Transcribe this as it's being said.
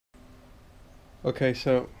Okay,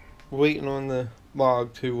 so waiting on the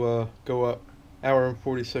log to go up, hour and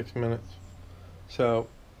 46 minutes. So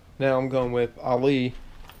now I'm going with Ali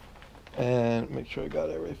and make sure I got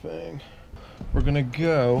everything. We're gonna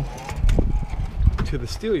go to the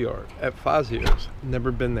steel yard at Fazzios.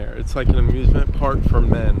 Never been there. It's like an amusement park for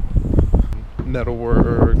men.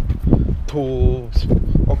 Metalwork, tools,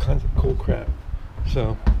 all kinds of cool crap.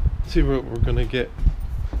 So see what we're gonna get.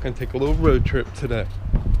 Gonna take a little road trip today.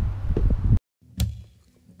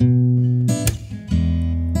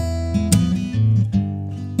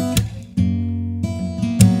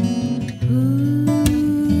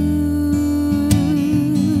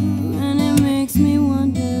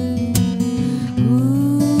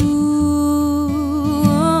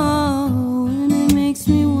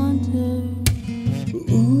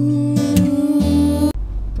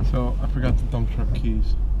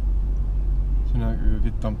 Keys. So now I gotta go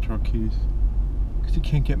get dump truck keys. Because you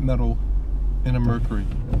can't get metal in a Mercury.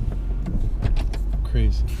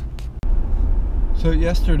 Crazy. So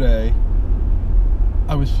yesterday,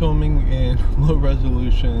 I was filming in low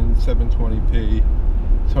resolution 720p.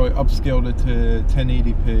 So I upscaled it to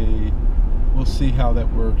 1080p. We'll see how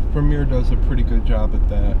that works. Premiere does a pretty good job at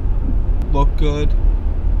that. Look good.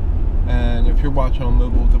 And if you're watching on a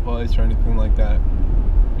mobile device or anything like that,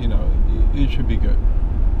 you know, it should be good.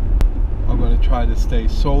 I'm going to try to stay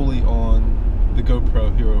solely on the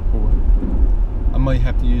GoPro Hero 4. I might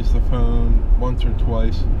have to use the phone once or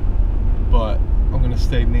twice, but I'm going to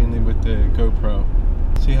stay mainly with the GoPro.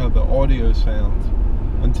 See how the audio sounds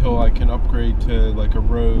until I can upgrade to like a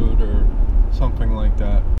Rode or something like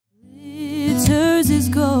that. It's hers is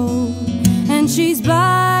gold, and she's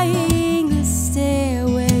buying the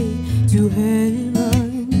stairway to heaven.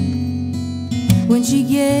 When she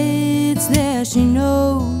gets there, she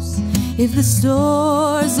knows if the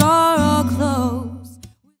stores are all closed.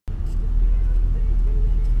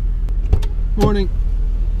 Morning.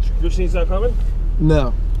 Christine's not coming?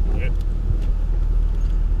 No. Yeah.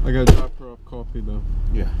 I gotta drop her off coffee though.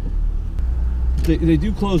 Yeah. They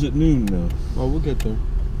do close at noon though. Oh, we'll get there.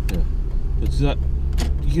 Yeah. It's not,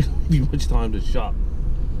 you don't need much time to shop.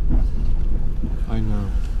 I know.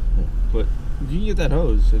 Yeah. But you can get that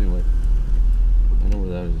hose anyway. I know where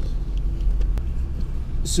that is.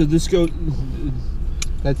 So this goes...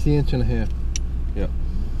 That's the 1.5 inches. Yeah.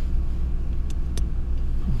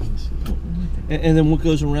 And then what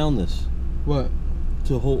goes around this? What?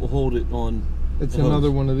 To hold it on. It's another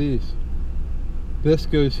hose. one of these. This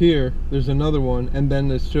goes here, there's another one, and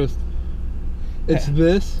then it's just... It's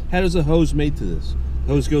this. How does the hose made to this?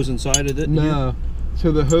 The hose goes inside of it? No.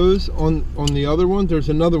 So the hose on the other one, there's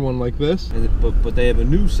another one like this. And but they have a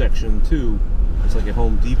new section too. It's like a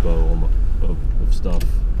Home Depot of stuff,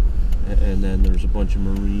 and then there's a bunch of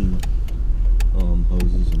marine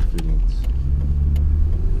hoses and fittings.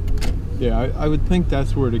 Yeah, I would think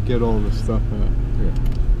that's where to get all this stuff at. Yeah.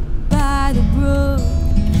 By the brook,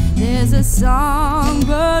 there's a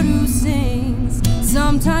songbird who sings.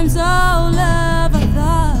 Sometimes all of our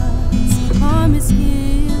thoughts are misgiven.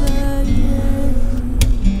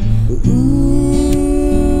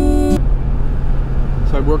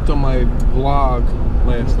 So I worked on my vlog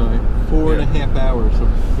last night. 4.5 hours of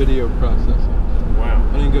video processing. Wow.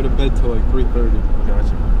 I didn't go to bed till like 3:30.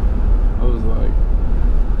 Gotcha. I was like,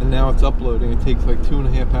 and now it's uploading. It takes like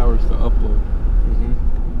 2.5 hours to upload. Mm-hmm.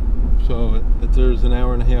 So there's an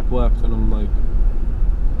 1.5 hours left, and I'm like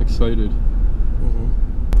excited. Mm-hmm.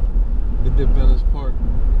 They did Venice Park.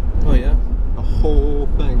 Oh yeah. The whole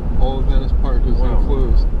thing, all of Venice Park is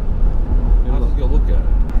enclosed. I'll have to go look at it.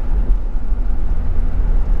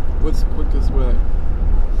 What's the quickest way?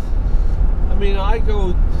 I mean, I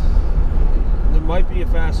go. There might be a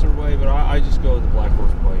faster way, but I just go the Black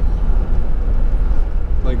Horse Pike.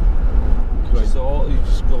 Like, You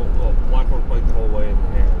just go Black Horse Pike the whole way and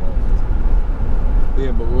then hang left.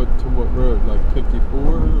 Yeah, but to what road? Like 54?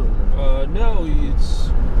 Or? No,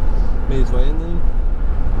 it's Maze Landing?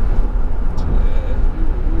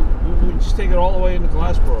 we just take it all the way into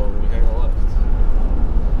Glassboro and we hang a left.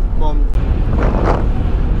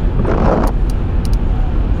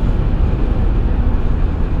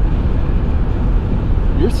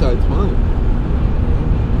 Your side's fine.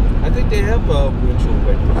 I think they have windshield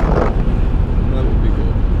wipers. That would be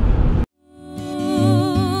good.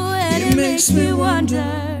 Ooh, and it makes me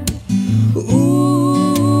wonder. Ooh,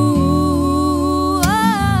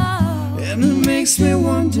 oh, and it makes me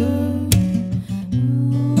wonder.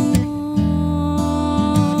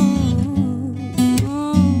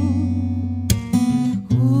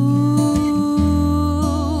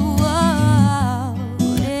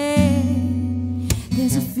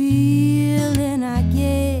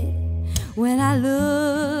 when I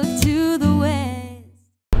look to the west.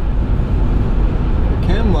 The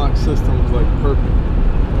cam lock system is like perfect.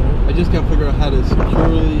 I just gotta figure out how to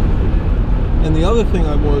securely. And the other thing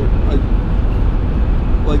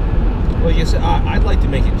Well, yes, I'd like to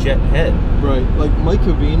make it jet head. Right, like Mike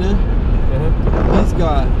Avina, he's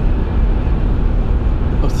got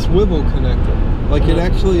a swivel connector. Like it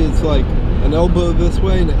actually is like an elbow this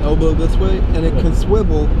way and an elbow this way, and it can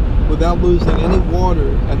swivel without losing any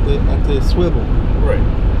water at the swivel. Right.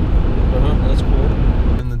 That's cool.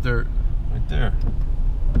 In the dirt. Right there.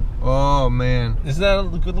 Oh man. Isn't that a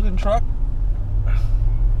good looking truck?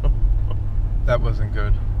 That wasn't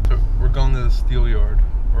good. So we're going to the steel yard.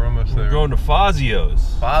 We're almost there. We're going to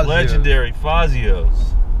Fazzios. Fazzios. Legendary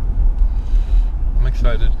Fazzios. I'm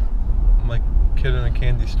excited. I'm like a kid in a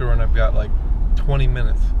candy store and I've got like 20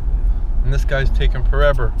 minutes. And this guy's taking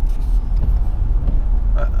forever.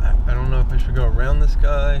 I don't know if I should go around this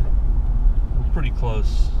guy. We're pretty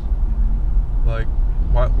close. Like,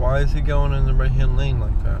 why is he going in the right-hand lane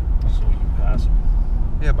like that? So we can pass him.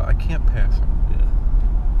 Yeah, but I can't pass him.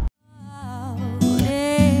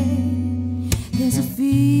 There's a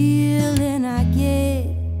feeling I get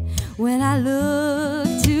when I look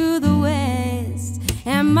to the west,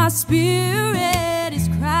 and my spirit is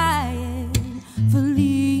crying for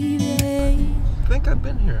leaving. I think I've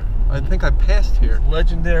been here. I think I passed here.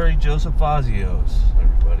 Legendary Joseph Fazzios,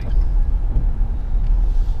 everybody.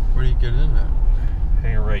 Where do you get in at?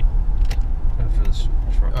 Hang right after this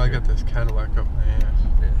truck. Oh, I got this Cadillac up my ass.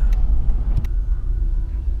 Yeah.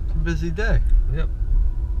 It's a busy day. Yep.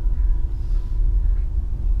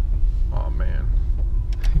 Oh man,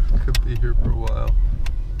 could be here for a while.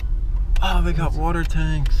 Oh, they got water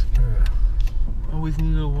tanks. Always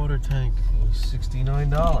needed a water tank. $69.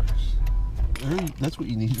 That's what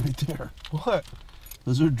you need right there. What?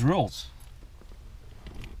 Those are drills.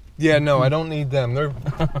 Yeah, no, I don't need them. They're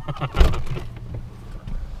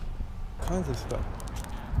kinds of stuff.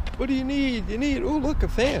 What do you need? You need, oh look, a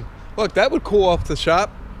fan. Look, that would cool off the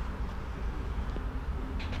shop.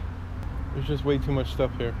 There's just way too much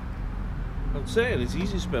stuff here. I'm saying, it's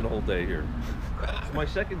easy to spend a whole day here. It's my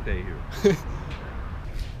second day here.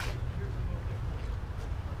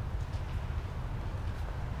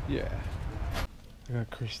 Yeah. I got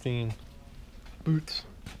Christine boots.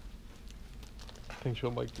 I think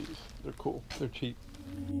she'll like these. They're cool. They're cheap.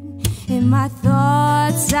 In my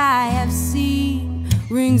thoughts I have seen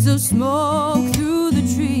rings of smoke through the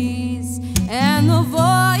trees, and the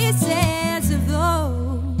voices of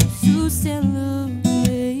those who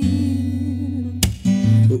celebrate.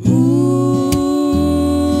 Ooh,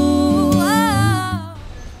 oh.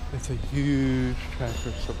 It's a huge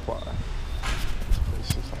Tractor Supply.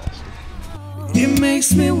 This is awesome. It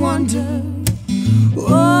makes me wonder. Oh,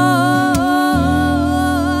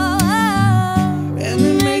 and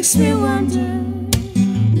it makes me wonder.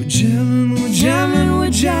 We're jamming, we're jamming, we're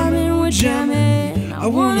jamming, we're jamming. I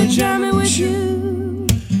wanna jam it with you.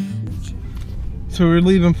 So we're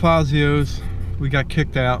leaving Fazzios. We got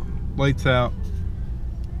kicked out. Lights out.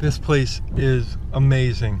 This place is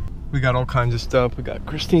amazing. We got all kinds of stuff. We got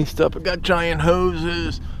Christine stuff. We got giant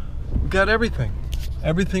hoses. We got everything.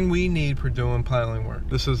 Everything we need for doing piling work.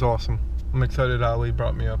 This is awesome. I'm excited Ali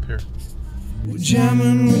brought me up here. We're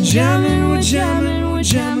jamming, we're jamming, we're jamming, we're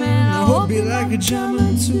jamming. I hope you like it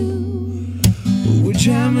jamming too. We're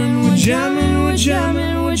jamming, we're jamming, we're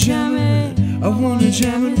jamming, we're jamming. I wanna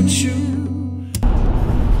jam it with you.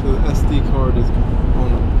 So the SD card is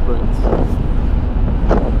on Fritz.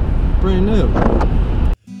 Brand new.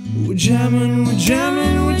 We're jamming, we're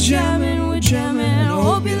jamming, we're jamming, we're jamming. I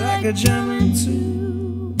hope you like it jamming too.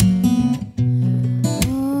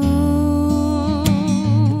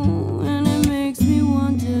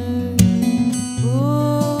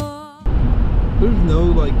 There's no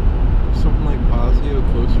like something like Fazio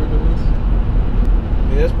closer to us. I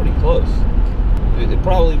mean, that's pretty close. It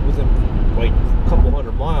probably within like a couple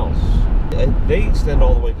 100 miles. They extend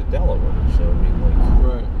all the way to Delaware, so I mean, like,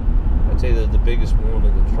 Right. I'd say they're the biggest one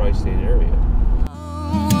in the tri-state area.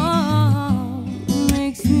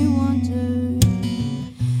 Makes me wonder.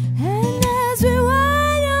 And as we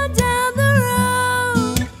wind on down the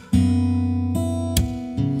road,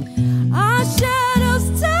 our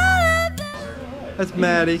shadows tell. That's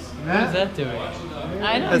Maddie. What is that doing?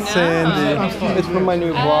 I don't That's know. Sandy. It's from my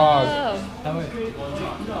new vlog.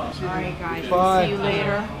 Alright guys, Bye. see you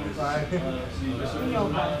later.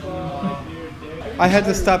 I had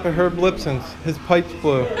to stop at Herb Lipson's. His pipes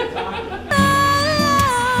blew. There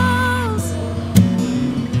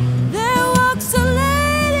walks a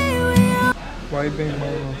lady we Why are you being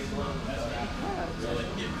mindless?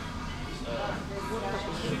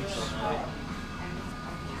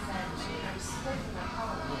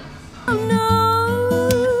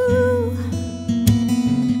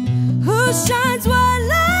 Who shines what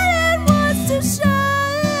light it wants to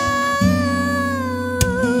shine?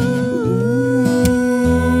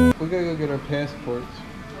 We gotta go get our passports.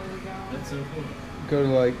 That's so cool. Go to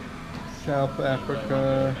like South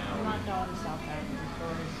Africa. I'm not going to South Africa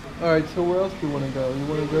first. Alright, so where else do you want to go? You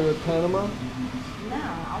want to go to Panama? No,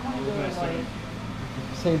 I want to go to like.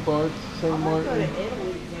 St. Bart's? I St. want to go to Martin?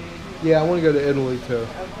 Italy, dude. Yeah, I want to go to Italy too.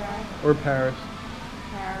 Okay. Or Paris.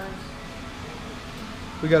 Paris.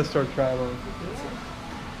 We gotta start traveling.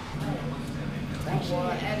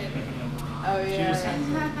 Oh yeah. Have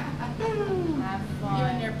You in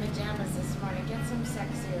fun. your pajamas this morning. Get some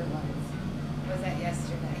sexier ones. Was that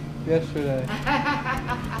yesterday? Yesterday.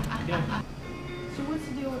 So what's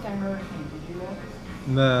the deal with that hurricane? Did you look?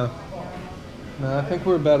 No. No, I think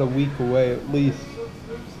we're about a week away at least.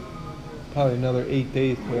 Probably another 8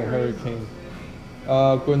 days to the hurricane.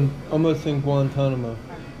 Almost in Guantanamo,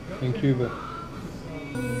 in Cuba.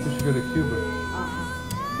 We should go to Cuba.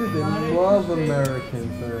 Dude, they love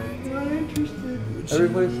Americans there. Not interested.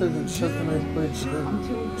 Everybody says it's such a nice place to visit. I'm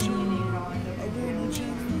too opinionated on it.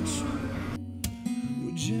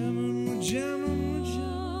 We're jamming,